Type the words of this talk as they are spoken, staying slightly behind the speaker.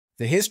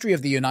The history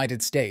of the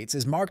United States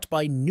is marked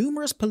by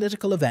numerous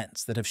political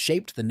events that have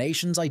shaped the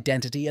nation's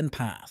identity and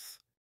path.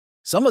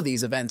 Some of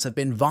these events have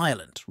been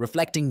violent,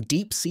 reflecting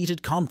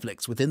deep-seated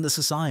conflicts within the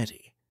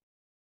society.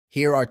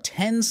 Here are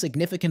 10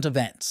 significant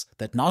events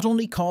that not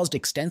only caused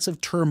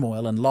extensive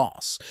turmoil and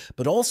loss,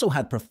 but also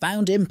had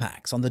profound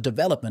impacts on the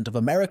development of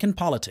American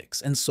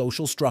politics and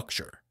social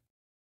structure.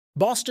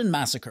 Boston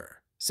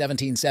Massacre,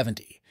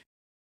 1770.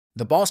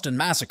 The Boston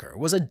Massacre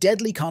was a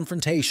deadly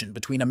confrontation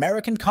between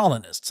American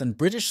colonists and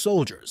British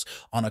soldiers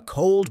on a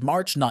cold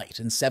March night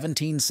in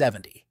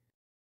 1770.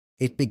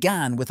 It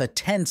began with a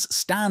tense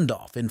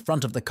standoff in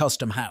front of the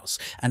Custom House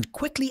and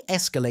quickly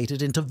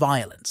escalated into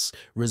violence,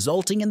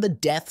 resulting in the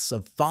deaths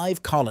of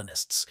 5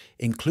 colonists,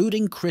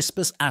 including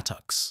Crispus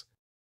Attucks.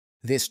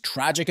 This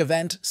tragic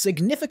event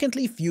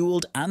significantly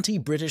fueled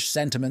anti-British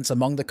sentiments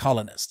among the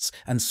colonists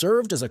and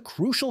served as a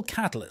crucial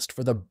catalyst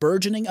for the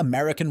burgeoning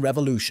American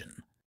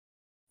Revolution.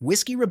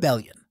 Whiskey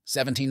Rebellion,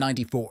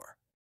 1794.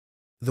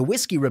 The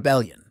Whiskey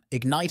Rebellion,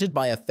 ignited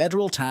by a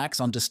federal tax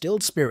on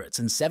distilled spirits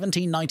in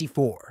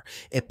 1794,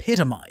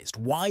 epitomized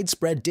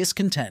widespread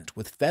discontent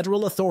with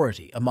federal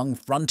authority among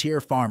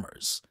frontier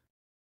farmers.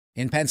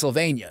 In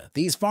Pennsylvania,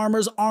 these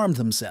farmers armed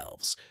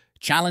themselves,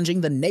 challenging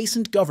the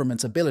nascent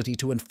government's ability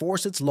to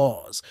enforce its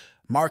laws,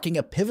 marking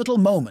a pivotal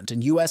moment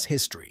in U.S.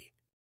 history.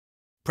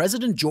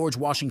 President George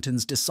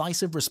Washington's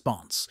decisive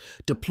response,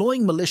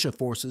 deploying militia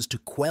forces to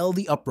quell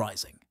the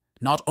uprising,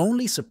 not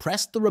only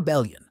suppressed the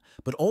rebellion,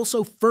 but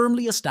also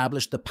firmly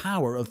established the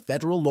power of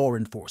federal law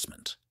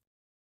enforcement.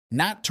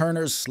 Nat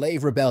Turner's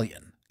Slave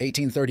Rebellion,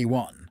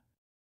 1831.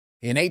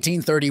 In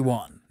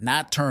 1831,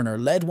 Nat Turner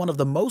led one of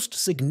the most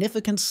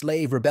significant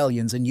slave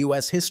rebellions in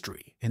U.S.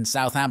 history in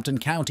Southampton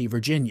County,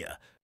 Virginia.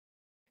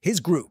 His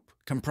group,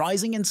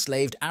 comprising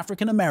enslaved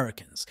African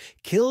Americans,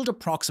 killed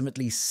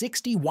approximately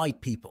 60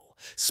 white people,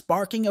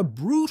 sparking a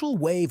brutal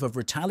wave of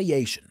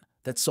retaliation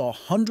that saw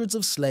hundreds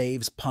of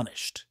slaves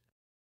punished.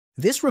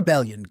 This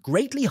rebellion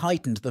greatly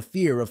heightened the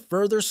fear of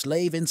further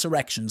slave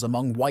insurrections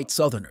among white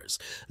Southerners,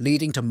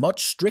 leading to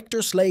much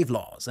stricter slave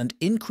laws and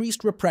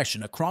increased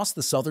repression across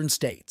the Southern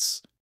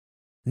states.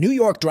 New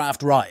York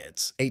Draft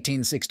Riots,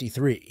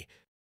 1863.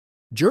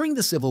 During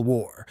the Civil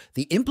War,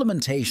 the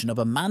implementation of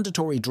a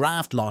mandatory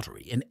draft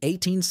lottery in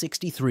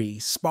 1863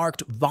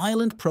 sparked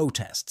violent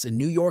protests in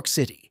New York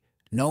City,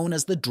 known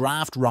as the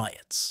Draft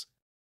Riots.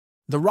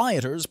 The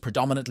rioters,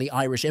 predominantly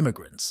Irish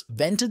immigrants,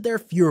 vented their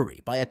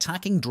fury by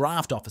attacking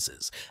draft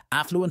offices,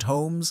 affluent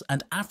homes,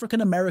 and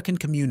African-American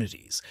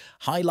communities,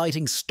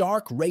 highlighting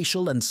stark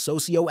racial and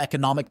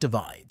socio-economic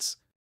divides.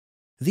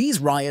 These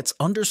riots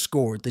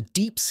underscored the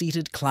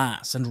deep-seated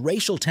class and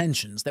racial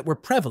tensions that were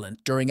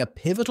prevalent during a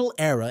pivotal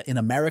era in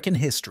American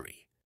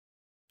history.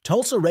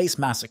 Tulsa Race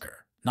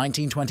Massacre,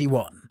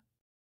 1921.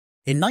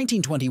 In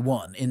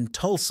 1921, in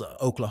Tulsa,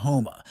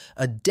 Oklahoma,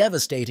 a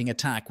devastating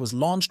attack was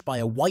launched by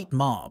a white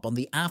mob on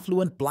the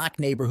affluent black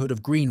neighborhood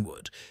of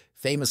Greenwood,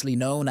 famously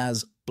known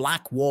as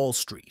Black Wall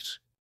Street.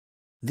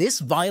 This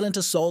violent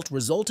assault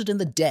resulted in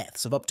the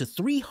deaths of up to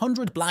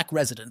 300 black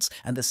residents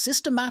and the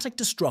systematic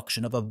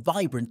destruction of a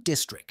vibrant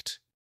district.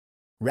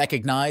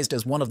 Recognized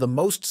as one of the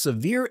most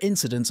severe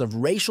incidents of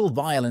racial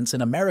violence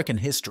in American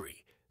history,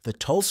 the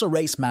Tulsa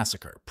Race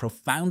Massacre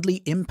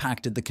profoundly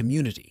impacted the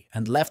community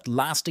and left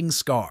lasting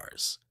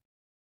scars.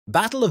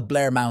 Battle of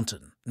Blair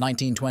Mountain,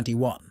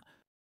 1921.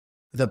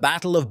 The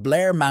Battle of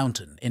Blair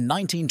Mountain in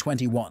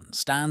 1921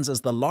 stands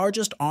as the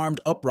largest armed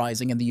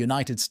uprising in the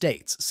United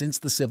States since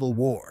the Civil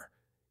War,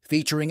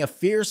 featuring a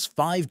fierce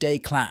 5-day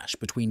clash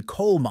between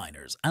coal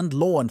miners and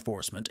law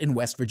enforcement in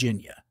West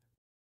Virginia.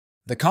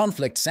 The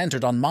conflict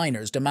centered on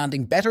miners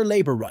demanding better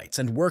labor rights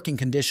and working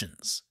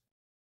conditions.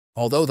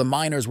 Although the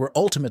miners were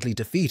ultimately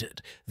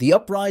defeated, the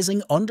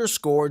uprising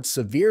underscored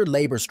severe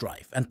labor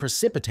strife and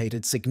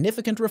precipitated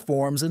significant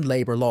reforms in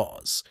labor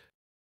laws.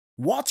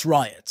 Watts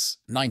Riots,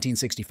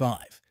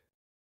 1965.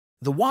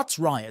 The Watts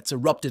Riots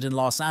erupted in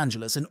Los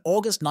Angeles in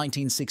August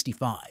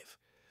 1965,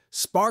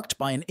 sparked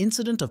by an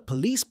incident of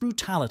police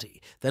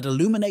brutality that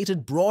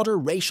illuminated broader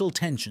racial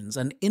tensions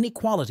and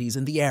inequalities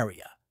in the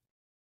area.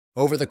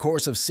 Over the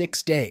course of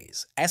 6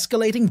 days,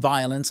 escalating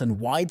violence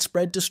and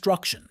widespread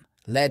destruction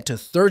led to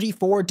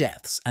 34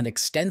 deaths and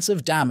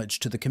extensive damage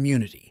to the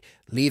community,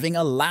 leaving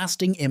a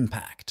lasting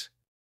impact.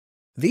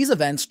 These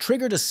events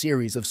triggered a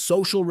series of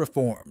social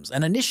reforms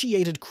and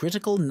initiated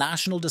critical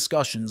national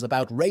discussions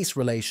about race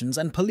relations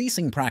and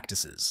policing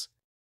practices.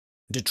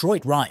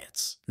 Detroit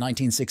Riots,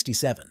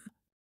 1967.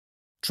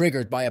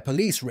 Triggered by a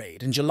police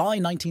raid in July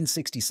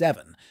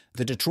 1967,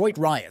 the Detroit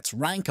Riots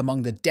rank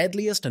among the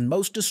deadliest and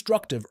most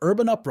destructive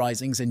urban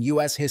uprisings in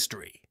U.S.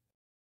 history.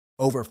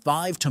 Over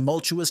 5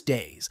 tumultuous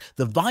days,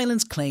 the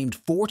violence claimed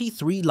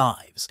 43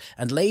 lives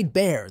and laid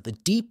bare the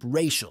deep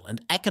racial and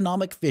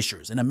economic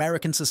fissures in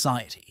American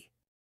society.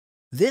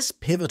 This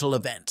pivotal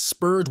event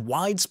spurred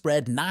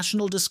widespread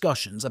national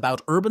discussions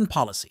about urban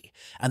policy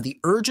and the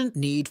urgent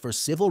need for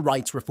civil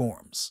rights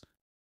reforms.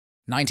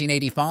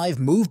 1985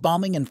 Move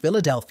bombing in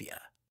Philadelphia.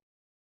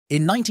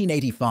 In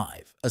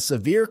 1985, a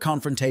severe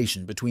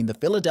confrontation between the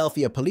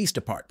Philadelphia Police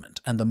Department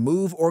and the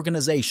MOVE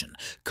organization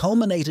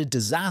culminated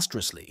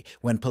disastrously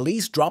when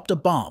police dropped a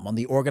bomb on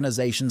the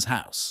organization's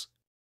house.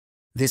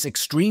 This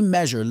extreme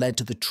measure led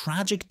to the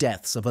tragic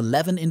deaths of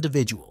 11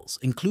 individuals,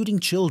 including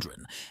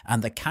children,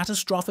 and the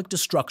catastrophic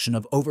destruction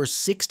of over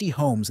 60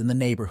 homes in the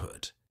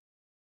neighborhood.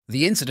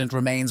 The incident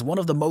remains one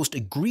of the most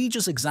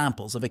egregious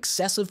examples of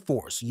excessive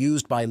force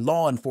used by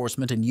law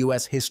enforcement in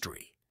U.S.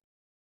 history.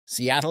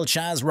 Seattle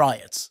Chaz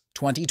Riots,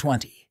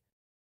 2020.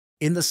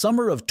 In the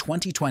summer of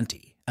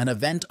 2020, an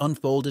event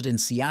unfolded in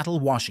Seattle,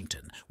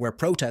 Washington, where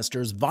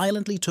protesters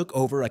violently took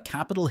over a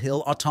Capitol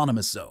Hill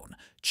autonomous zone,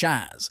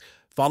 Chaz,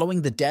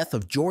 following the death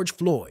of George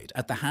Floyd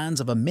at the hands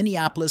of a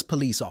Minneapolis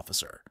police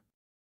officer.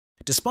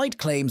 Despite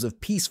claims of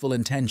peaceful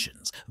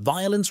intentions,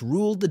 violence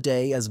ruled the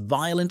day as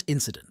violent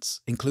incidents,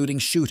 including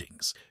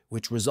shootings,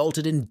 which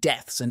resulted in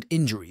deaths and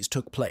injuries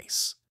took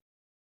place.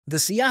 The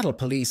Seattle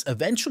police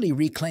eventually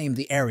reclaimed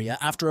the area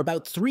after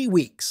about 3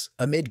 weeks,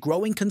 amid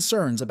growing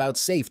concerns about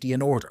safety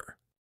and order.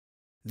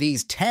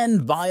 These 10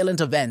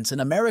 violent events in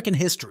American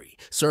history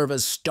serve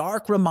as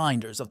stark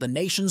reminders of the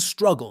nation's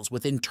struggles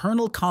with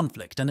internal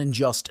conflict and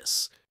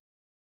injustice.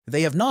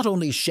 They have not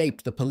only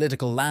shaped the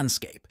political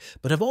landscape,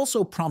 but have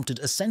also prompted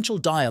essential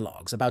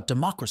dialogues about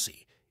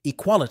democracy,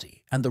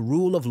 equality, and the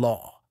rule of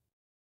law.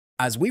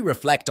 As we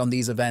reflect on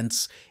these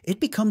events, it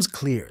becomes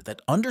clear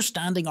that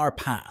understanding our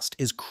past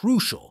is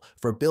crucial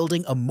for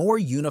building a more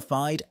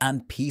unified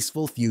and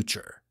peaceful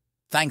future.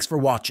 Thanks for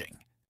watching.